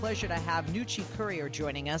Pleasure to have Nuchi Courier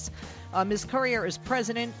joining us. Ms. Courier is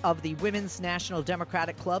president of the Women's National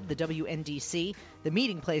Democratic Club, the WNDC, the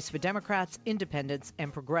meeting place for Democrats, independents,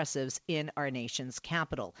 and progressives in our nation's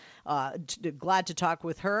capital. Glad to talk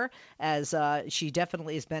with her, as she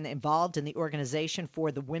definitely has been involved in the organization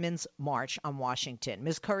for the Women's March on Washington.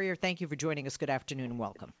 Ms. Courier, thank you for joining us. Good afternoon and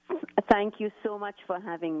welcome. Thank you so much for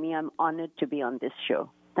having me. I'm honored to be on this show.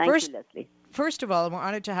 Thank you, Leslie. First of all, we're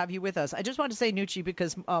honored to have you with us. I just want to say, Nuchi,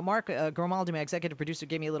 because Mark Grimaldi, my executive producer,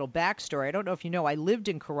 gave me a little backstory. I don't know if you know, I lived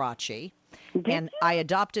in Karachi, I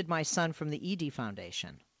adopted my son from the ED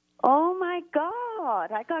Foundation. Oh, my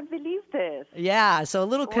God. I can't believe this. Yeah, so a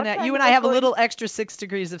little connect. You and I have a little extra 6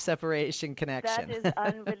 degrees of separation connection. That is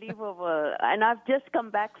unbelievable. And I've just come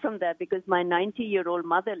back from there because my 90-year-old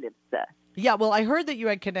mother lives there. Yeah, well, I heard that you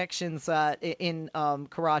had connections in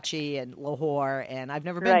Karachi and Lahore, and I've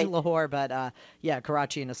never been to Lahore, but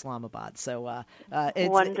Karachi and Islamabad. So it's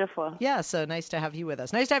wonderful. So nice to have you with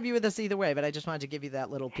us. Nice to have you with us either way, but I just wanted to give you that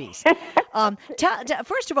little piece.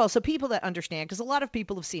 First of all, so people that understand, because a lot of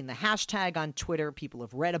people have seen the hashtag on Twitter, people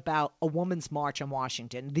have read about a women's march on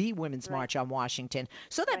Washington, the Women's March on Washington,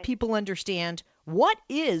 so that people understand, what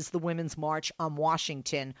is the Women's March on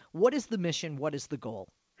Washington? What is the mission? What is the goal?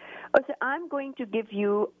 So I'm going to give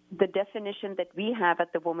you the definition that we have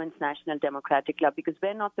at the Women's National Democratic Club, because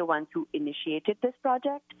we're not the ones who initiated this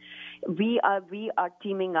project. We are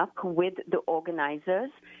teaming up with the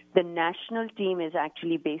organizers. The national team is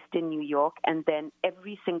actually based in New York, and then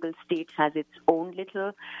every single state has its own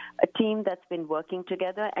little team that's been working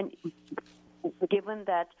together. And given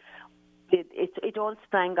that it all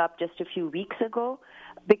sprang up just a few weeks ago,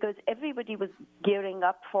 because everybody was gearing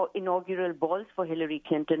up for inaugural balls for Hillary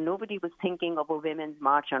Clinton. Nobody was thinking of a women's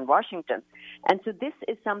march on Washington. And so this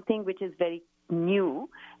is something which is very new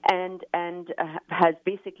and has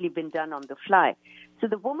basically been done on the fly. So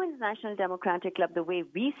the Women's National Democratic Club, the way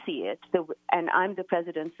we see it, and I'm the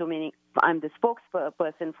president, so meaning I'm the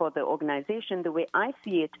spokesperson for the organization, the way I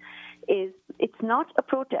see it is it's not a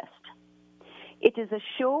protest. It is a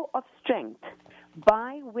show of strength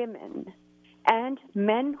by women and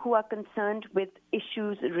men who are concerned with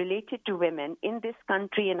issues related to women in this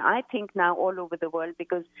country, and I think now all over the world,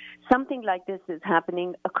 because something like this is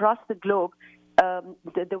happening across the globe.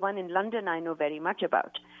 The one in London I know very much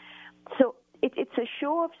about. So it's a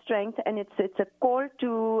show of strength, and it's a call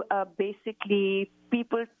to basically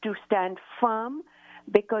people to stand firm,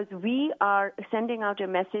 because we are sending out a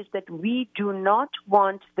message that we do not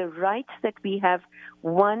want the rights that we have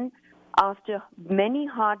won after many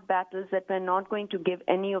hard battles, that we're not going to give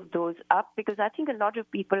any of those up, because I think a lot of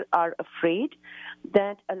people are afraid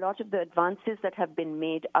that a lot of the advances that have been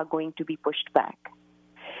made are going to be pushed back.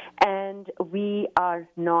 And we are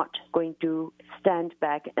not going to stand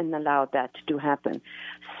back and allow that to happen.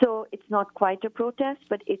 So it's not quite a protest,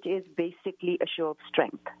 but it is basically a show of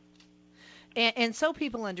strength. And so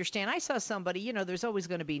people understand. I saw somebody, there's always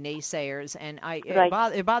going to be naysayers, and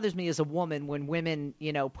it bothers me as a woman when women,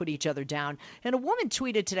 put each other down. And a woman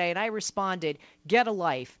tweeted today, and I responded, "Get a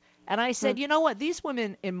life." And I said, you know what? These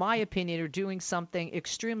women, in my opinion, are doing something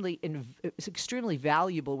extremely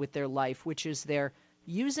valuable with their life, which is they're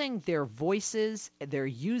using their voices, they're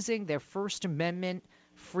using their First Amendment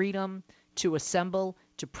freedom to assemble,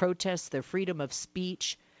 to protest, their freedom of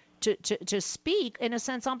speech, to speak, in a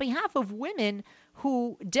sense, on behalf of women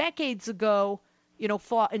who decades ago,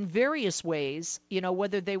 fought in various ways,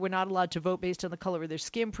 whether they were not allowed to vote based on the color of their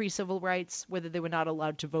skin, pre-civil rights, whether they were not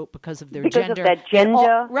allowed to vote because of their gender.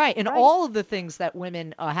 And all of the things that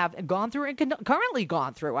women have gone through and currently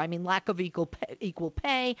gone through. I mean, lack of equal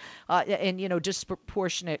pay and,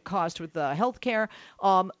 disproportionate cost with health care.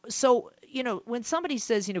 So, when somebody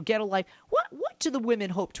says, get a life, what do the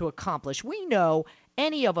women hope to accomplish? We know,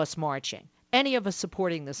 any of us marching, any of us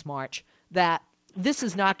supporting this march, that this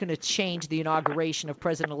is not going to change the inauguration of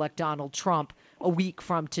President-elect Donald Trump a week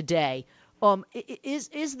from today.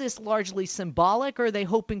 Is this largely symbolic, or are they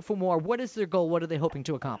hoping for more? What is their goal? What are they hoping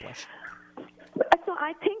to accomplish? So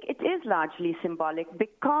I think it is largely symbolic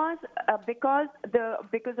because of the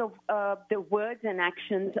words and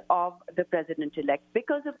actions of the president-elect,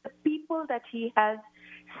 because of the people that he has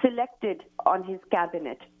selected on his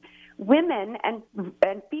cabinet. Women and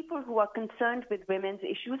people who are concerned with women's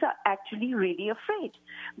issues are actually really afraid,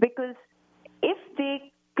 because if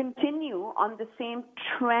they continue on the same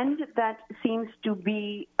trend that seems to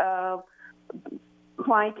be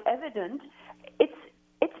quite evident, it's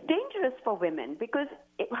dangerous for women, because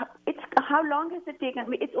it's how long has it taken?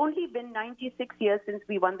 It's only been 96 years since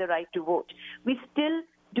we won the right to vote. We still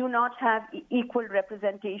do not have equal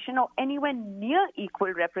representation or anywhere near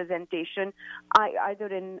equal representation, either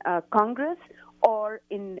in Congress or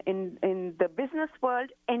in the business world,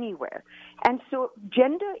 anywhere. And so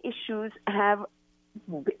gender issues have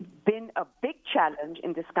been a big challenge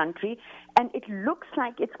in this country, and it looks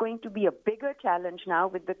like it's going to be a bigger challenge now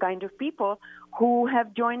with the kind of people who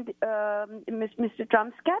have joined Mr.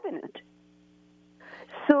 Trump's cabinet.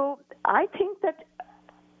 So I think that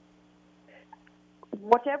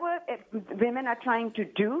whatever women are trying to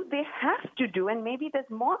do, they have to do, and maybe there's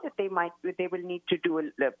more that they will need to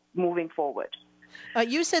do moving forward.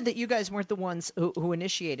 You said that you guys weren't the ones who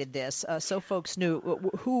initiated this, so folks knew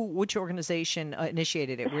which organization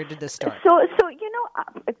initiated it. Where did this start? So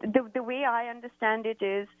the way I understand it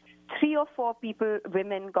is 3 or 4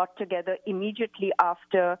 women got together immediately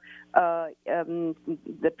after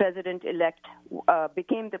the president-elect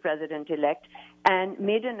became the president-elect and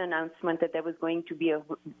made an announcement that there was going to be a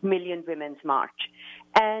Million Women's March.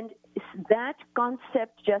 And that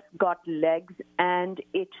concept just got legs and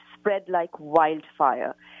it spread like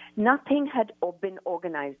wildfire. Nothing had been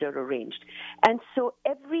organized or arranged. And so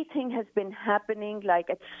everything has been happening like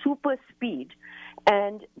at super speed.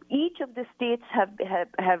 And each of the states have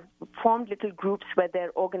formed little groups where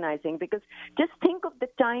they're organizing, because just think of the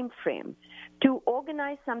time frame. To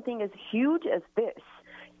organize something as huge as this,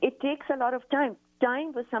 it takes a lot of time.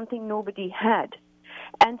 Time was something nobody had.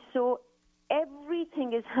 And so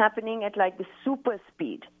everything is happening at like the super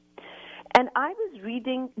speed. And I was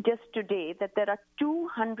reading just today that there are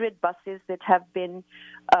 200 buses that have been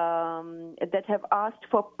that have asked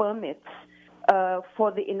for permits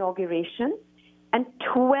for the inauguration, and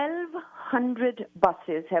 1,200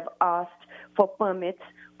 buses have asked for permits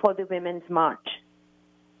for the Women's March.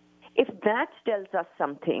 If that tells us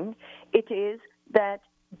something, it is that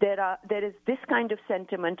there is this kind of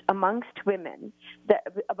sentiment amongst women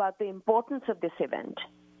about the importance of this event.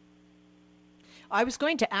 I was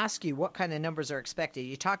going to ask you what kind of numbers are expected.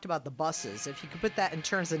 You talked about the buses. If you could put that in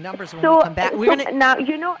terms of numbers when we come back.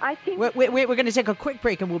 I think we're going to take a quick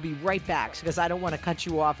break and we'll be right back, because I don't want to cut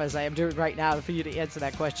you off as I am doing right now for you to answer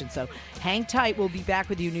that question. So hang tight. We'll be back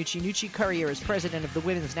with you, Nucci. Nucci Courier is president of the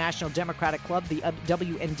Women's National Democratic Club, the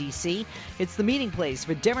WNDC. It's the meeting place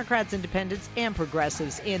for Democrats, independents, and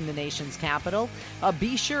progressives in the nation's capital.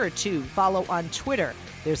 Be sure to follow on Twitter.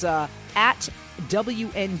 There's at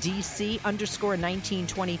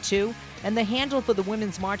WNDC_1922. And the handle for the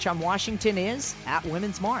Women's March on Washington is at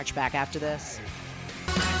Women's March. Back after this.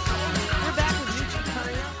 We're back with Nucci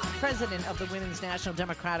Courier, president of the Women's National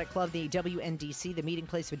Democratic Club, the WNDC, the meeting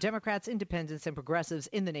place for Democrats, independents, and progressives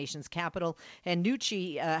in the nation's capital. And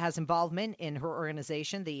Nucci has involvement in her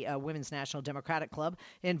organization, the Women's National Democratic Club,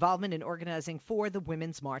 involvement in organizing for the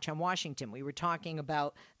Women's March on Washington. We were talking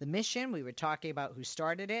about the mission. We were talking about who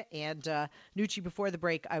started it. And Nucci, before the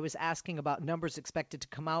break, I was asking about numbers expected to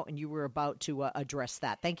come out, and you were about to address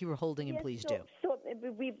that. Thank you for holding, and please do. So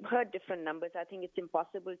we've heard different numbers. I think it's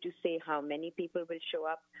impossible to say how many people will show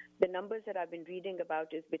up. The numbers that I've been reading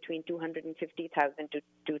about is between 250,000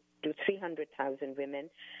 to 300,000 women.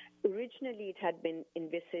 Originally, it had been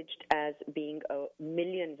envisaged as being a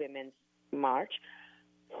Million Women's March.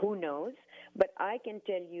 Who knows? But I can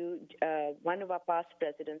tell you, one of our past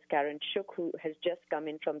presidents, Karen Shook, who has just come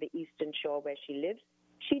in from the Eastern Shore where she lives,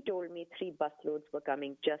 she told me 3 busloads were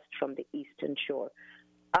coming just from the Eastern Shore.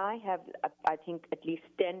 I have, I think, at least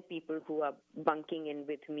 10 people who are bunking in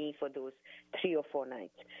with me for those 3 or 4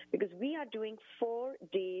 nights, because we are doing 4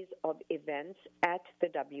 days of events at the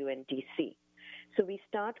WNDC. So we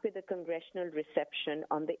start with a congressional reception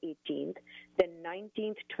on the 18th, then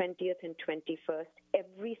 19th, 20th, and 21st.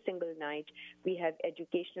 Every single night we have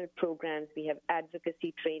educational programs, we have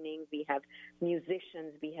advocacy training, we have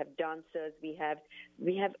musicians, we have dancers, we have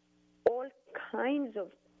all kinds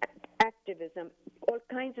of activism, all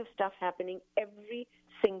kinds of stuff happening every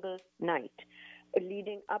single night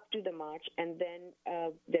leading up to the march. And then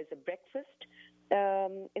there's a breakfast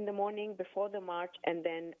in the morning before the march, and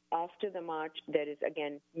then after the march there is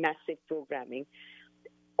again massive programming.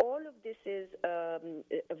 All of this is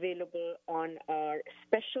available on our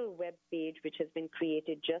special web page, which has been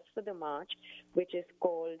created just for the march, which is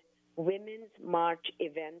called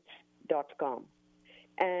womensmarchevents.com.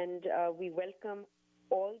 And we welcome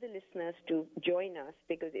all the listeners to join us,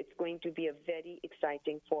 because it's going to be a very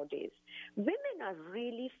exciting 4 days. Women are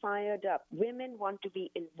really fired up. Women want to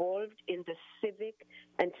be involved in the civic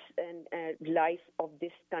and life of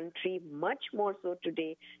this country, much more so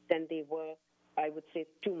today than they were, I would say,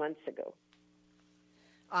 2 months ago.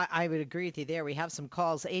 I would agree with you there. We have some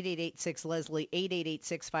calls, 8886-LESLIE,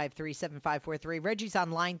 888-653-7543. Reggie's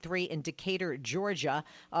on line 3 in Decatur, Georgia.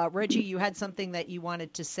 Reggie, you had something that you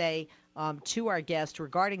wanted to say to our guest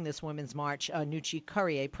regarding this Women's March, Nucci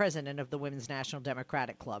Courier, president of the Women's National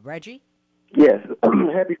Democratic Club. Reggie? Yes.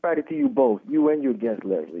 Happy Friday to you both, you and your guest,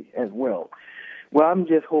 Leslie, as well. Well, I'm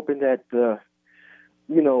just hoping that, that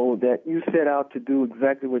you set out to do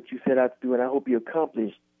exactly what you set out to do, and I hope you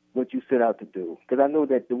accomplish what you set out to do. Because I know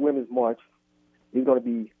that the Women's March is going to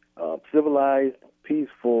be civilized,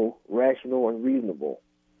 peaceful, rational, and reasonable.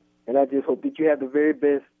 And I just hope that you have the very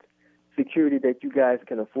best security that you guys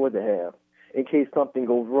can afford to have in case something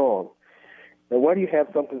goes wrong. Now, why do you have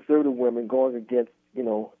some conservative women going against,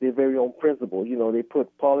 their very own principles? They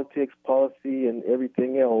put politics, policy, and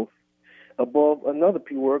everything else above another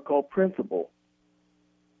P word called principle.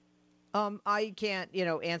 I can't,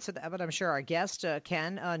 answer that, but I'm sure our guest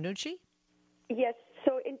can. Nucci? Yes.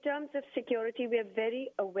 So in terms of security, we are very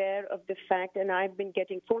aware of the fact, and I've been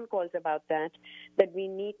getting phone calls about that we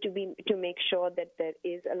need to make sure that there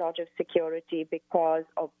is a lot of security because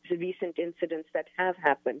of the recent incidents that have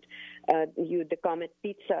happened. The Comet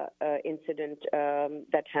Pizza incident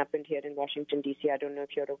that happened here in Washington, D.C. I don't know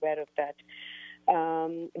if you're aware of that.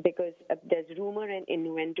 Because there's rumor and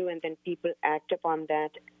innuendo, and then people act upon that.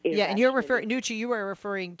 Yeah, and Nucci, you were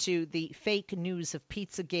referring to the fake news of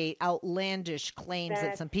Pizzagate, outlandish claims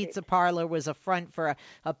that some pizza parlor was a front for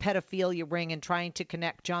a pedophilia ring and trying to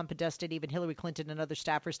connect John Podesta and even Hillary Clinton and other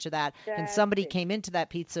staffers to that. And somebody came into that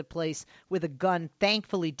pizza place with a gun,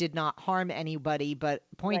 thankfully did not harm anybody, but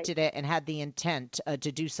pointed it and had the intent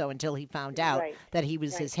to do so until he found out that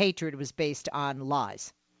his hatred was based on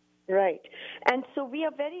lies. Right. And so we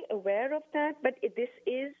are very aware of that, but this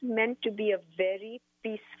is meant to be a very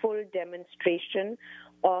peaceful demonstration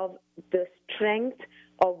of the strength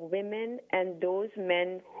of women and those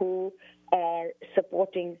men who are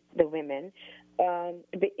supporting the women.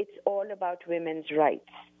 It's all about women's rights,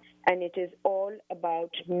 and it is all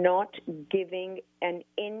about not giving an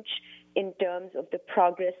inch in terms of the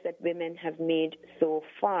progress that women have made so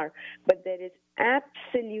far. But there is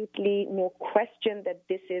absolutely no question that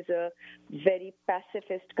this is a very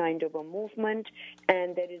pacifist kind of a movement,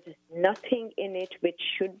 and there is nothing in it which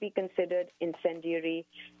should be considered incendiary.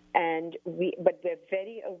 But we're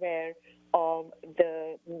very aware of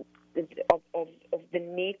the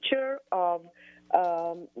nature of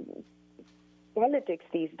politics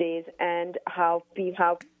these days and how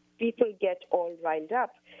people get all riled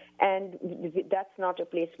up, and that's not a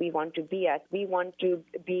place we want to be at. We want to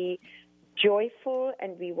be joyful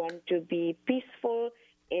and we want to be peaceful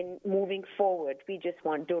in moving forward. We just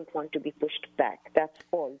don't want to be pushed back. That's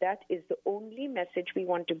all. That is the only message we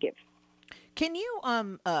want to give. Can you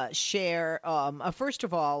share, first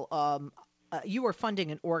of all, you are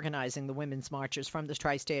funding and organizing the women's marches from the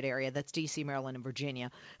tri-state area, that's D.C., Maryland, and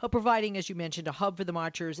Virginia, providing, as you mentioned, a hub for the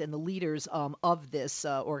marchers and the leaders of this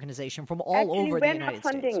organization from all over the United States.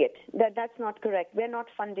 Actually, we're not funding it. That's not correct. We're not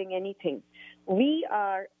funding anything. We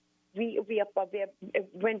are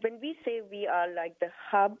when we say we are like the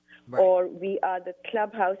hub or we are the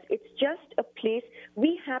clubhouse, it's just a place.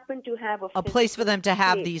 We happen to have a place for them to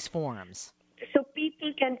have these forums. So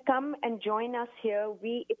people can come and join us here.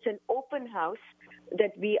 It's an open house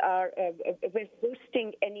that we're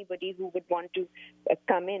hosting anybody who would want to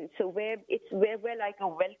come in. So we're like a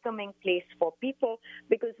welcoming place for people,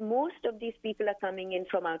 because most of these people are coming in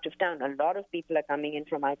from out of town. A lot of people are coming in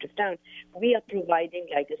from out of town. We are providing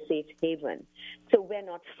like a safe haven. So we're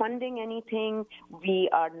not funding anything. We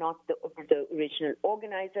are not the original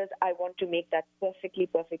organizers. I want to make that perfectly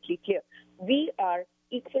clear. We are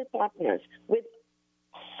equal partners with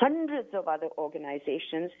hundreds of other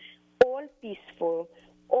organizations, all peaceful,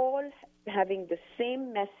 all having the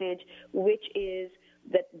same message, which is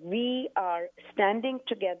that we are standing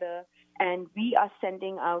together and we are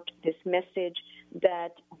sending out this message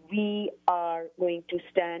that we are going to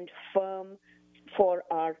stand firm for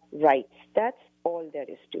our rights. That's all there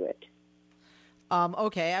is to it.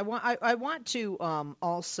 Okay, I want to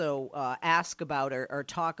also ask about or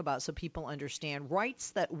talk about, so people understand,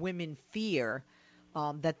 rights that women fear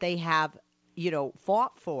that they have,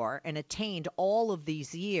 fought for and attained all of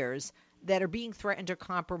these years, that are being threatened or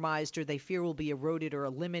compromised, or they fear will be eroded or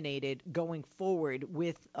eliminated going forward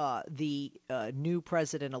with the new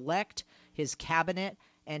president-elect, his cabinet,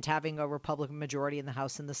 and having a Republican majority in the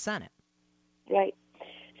House and the Senate. Right.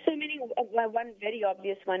 So one very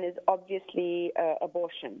obvious one is obviously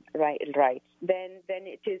abortion rights. Then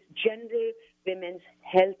it is general women's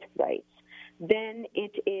health rights. Then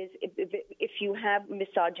it is, if you have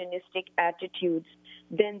misogynistic attitudes,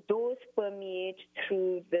 then those permeate permeate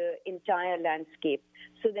through the entire landscape.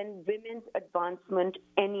 So then women's advancement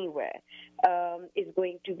anywhere is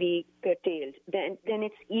going to be curtailed. Then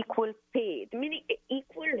it's equal pay, meaning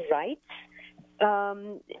equal rights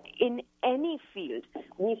in any field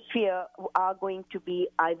we fear are going to be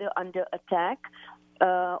either under attack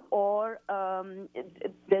or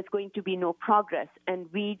there's going to be no progress. And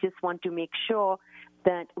we just want to make sure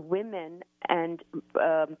that women and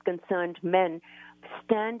concerned men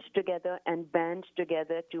stand together and band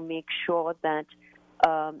together to make sure that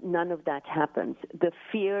none of that happens. The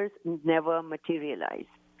fears never materialize.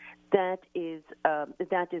 That is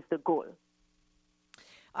the goal.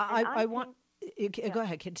 I want. Go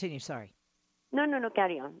ahead, continue. Sorry. No,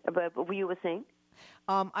 carry on. What you were saying?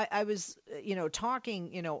 I was,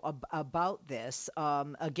 talking, about this.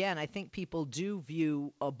 Again, I think people do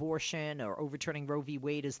view abortion or overturning Roe v.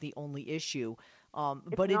 Wade as the only issue.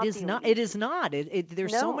 But it is not. It is not.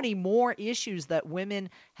 There's so many more issues that women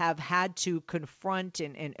have had to confront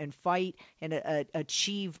and fight and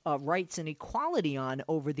achieve rights and equality on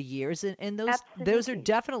over the years, and those are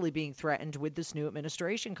definitely being threatened with this new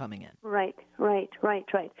administration coming in. Right.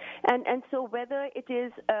 And so whether it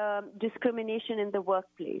is discrimination in the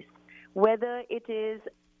workplace, whether it is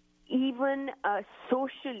even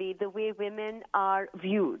socially the way women are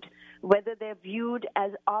viewed, whether they're viewed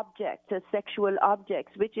as objects, as sexual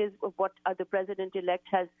objects, which is what the president-elect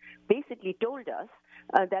has basically told us,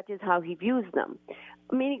 that is how he views them.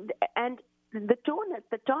 And the tone at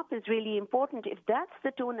the top is really important. If that's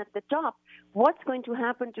the tone at the top, what's going to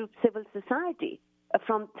happen to civil society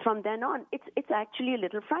from then on? It's actually a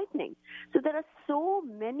little frightening. So there are so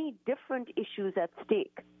many different issues at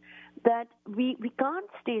stake that we can't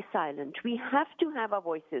stay silent. We have to have our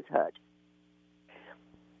voices heard.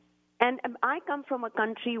 And I come from a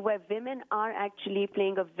country where women are actually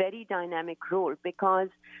playing a very dynamic role because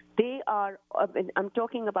they are, I'm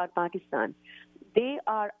talking about Pakistan, they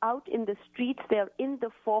are out in the streets, they're in the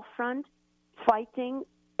forefront fighting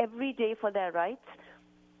every day for their rights.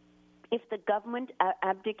 If the government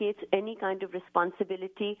abdicates any kind of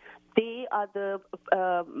responsibility, they are the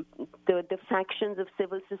factions of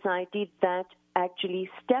civil society that actually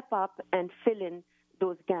step up and fill in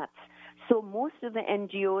those gaps. So most of the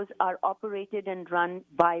NGOs are operated and run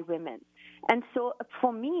by women. And so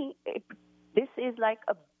for me, this is like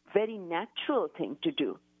a very natural thing to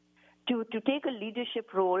do, to take a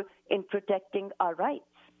leadership role in protecting our rights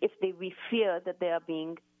if we fear that they are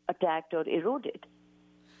being attacked or eroded.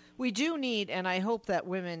 We do need, and I hope that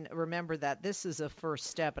women remember that this is a first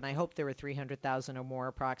step, and I hope there are 300,000 or more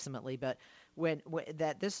approximately, but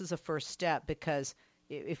that this is a first step, because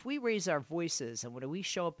if we raise our voices and when we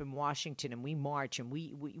show up in Washington and we march and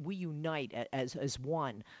we unite as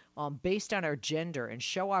one based on our gender and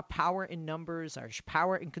show our power in numbers, our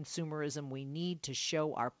power in consumerism, we need to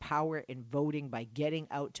show our power in voting by getting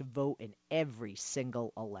out to vote in every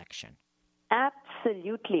single election.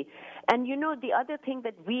 Absolutely. And the other thing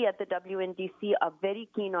that we at the WNDC are very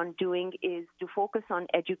keen on doing is to focus on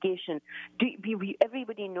education.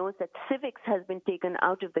 Everybody knows that civics has been taken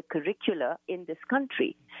out of the curricula in this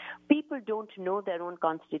country. People don't know their own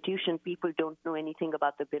constitution. People don't know anything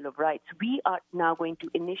about the Bill of Rights. We are now going to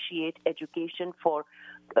initiate education for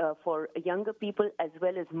younger people as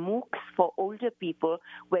well as MOOCs for older people,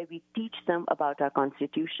 where we teach them about our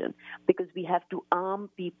constitution, because we have to arm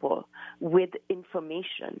people with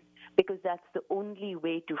information, because that's the only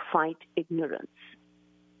way to fight ignorance.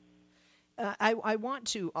 I want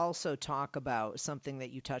to also talk about something that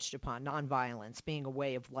you touched upon, nonviolence being a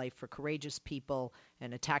way of life for courageous people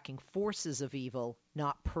and attacking forces of evil,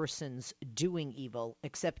 not persons doing evil,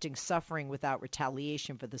 accepting suffering without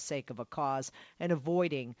retaliation for the sake of a cause, and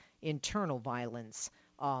avoiding internal violence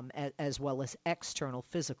as well as external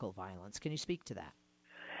physical violence. Can you speak to that?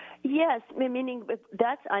 Yes, meaning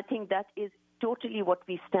I think that is totally what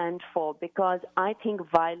we stand for, because I think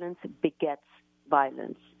violence begets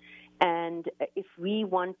violence. And if we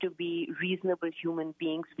want to be reasonable human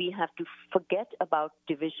beings, we have to forget about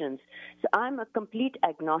divisions. So I'm a complete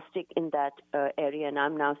agnostic in that area, and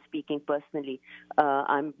I'm now speaking personally.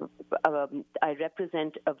 I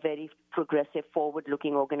represent a very progressive,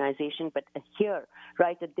 forward-looking organization, but here,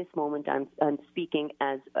 right at this moment, I'm speaking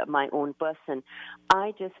as my own person.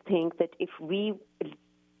 I just think that if we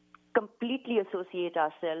completely associate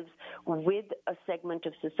ourselves with a segment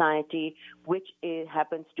of society which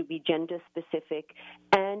happens to be gender specific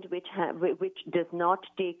and which does not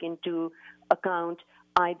take into account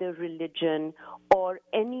either religion or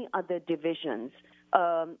any other divisions,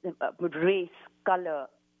 race, color,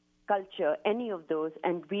 culture, any of those,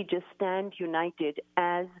 and we just stand united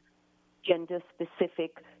as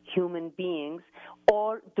gender-specific human beings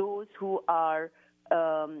or those who are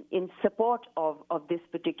in support of this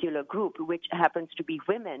particular group, which happens to be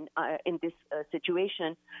women in this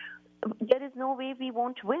situation, there is no way we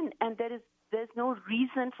won't win, and there's no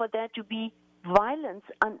reason for there to be violence.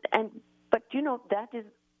 But that is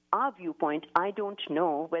our viewpoint. I don't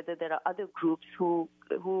know whether there are other groups who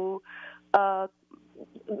would go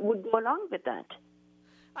along with that.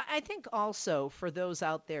 I think also for those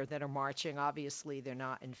out there that are marching, obviously they're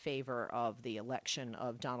not in favor of the election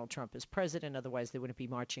of Donald Trump as president. Otherwise, they wouldn't be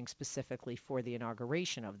marching specifically for the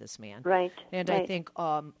inauguration of this man. Right. And right. I think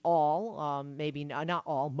maybe not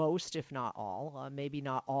all, most if not all, maybe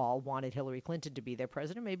not all wanted Hillary Clinton to be their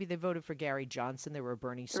president. Maybe they voted for Gary Johnson. They were a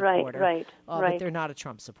Bernie supporter. Right. But they're not a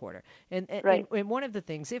Trump supporter. And one of the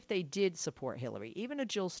things, if they did support Hillary, even a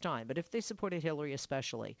Jill Stein, but if they supported Hillary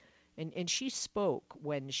especially, and she spoke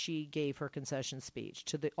when she gave her concession speech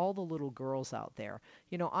to all the little girls out there.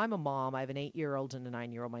 I'm a mom. I have an 8-year-old and a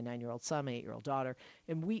 9-year-old. My 9-year-old son, my 8-year-old daughter.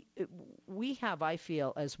 And we have, I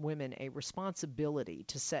feel, as women, a responsibility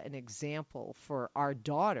to set an example for our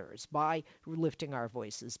daughters by lifting our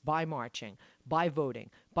voices, by marching, by voting,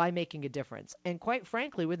 by making a difference. And quite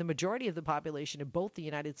frankly, we're the majority of the population in both the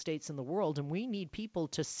United States and the world, and we need people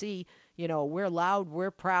to see, we're loud,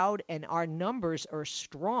 we're proud, and our numbers are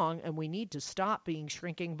strong, and we need to stop being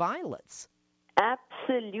shrinking violets.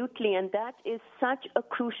 Absolutely, and that is such a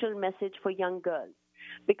crucial message for young girls,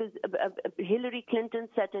 because Hillary Clinton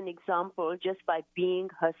set an example just by being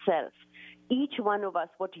herself. Each one of us,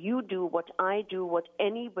 what you do, what I do, what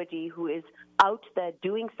anybody who is out there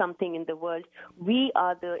doing something in the world, we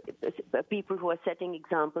are the people who are setting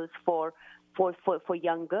examples for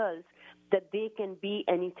young girls, that they can be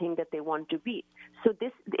anything that they want to be. So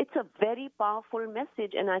it's a very powerful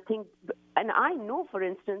message, and I know, for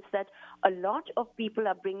instance, that a lot of people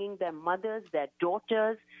are bringing their mothers, their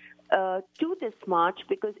daughters to this march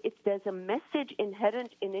because there's a message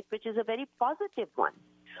inherent in it, which is a very positive one,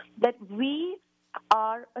 that we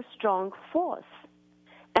are a strong force,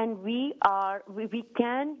 and we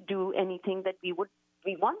can do anything that we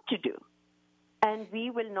want to do. And we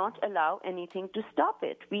will not allow anything to stop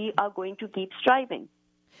it. We are going to keep striving.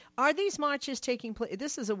 Are these marches taking place?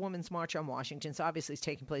 This is a women's march on Washington, so obviously it's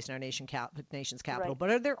taking place in our nation's capital. Right. But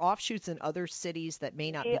are there offshoots in other cities that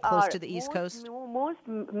may not be close to the East Coast? Most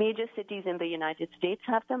major cities in the United States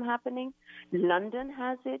have them happening. London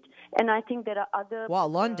has it, and I think there are other. Well,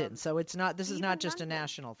 London. So it's not. This is not just London. A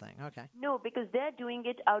national thing. Okay. No, because they're doing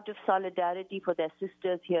it out of solidarity for their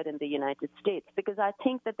sisters here in the United States. Because I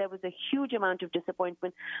think that there was a huge amount of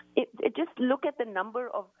disappointment. Just look at the number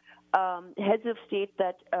of heads of state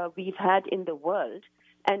that we've had in the world.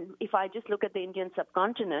 And if I just look at the Indian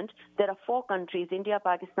subcontinent, there are 4 countries, India,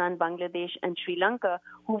 Pakistan, Bangladesh, and Sri Lanka,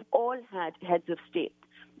 who've all had heads of state.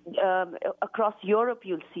 Across Europe,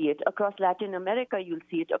 you'll see it. Across Latin America, you'll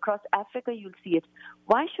see it. Across Africa, you'll see it.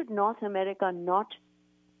 Why should North America not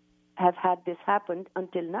have had this happen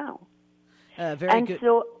until now? Very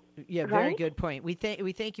good. Yeah, very right? good point. We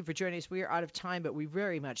thank you for joining us. We are out of time, but we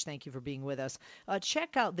very much thank you for being with us.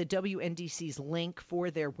 Check out the WNDC's link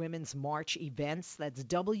for their Women's March events. That's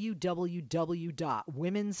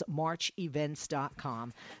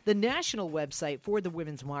www.womensmarchevents.com. The national website for the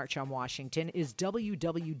Women's March on Washington is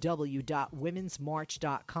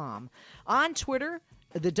www.womensmarch.com. On Twitter,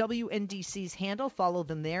 the WNDC's handle, follow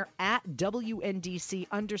them there at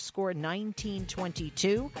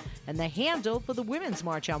WNDC_1922. And the handle for the Women's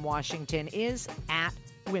March on Washington is at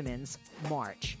Women's March.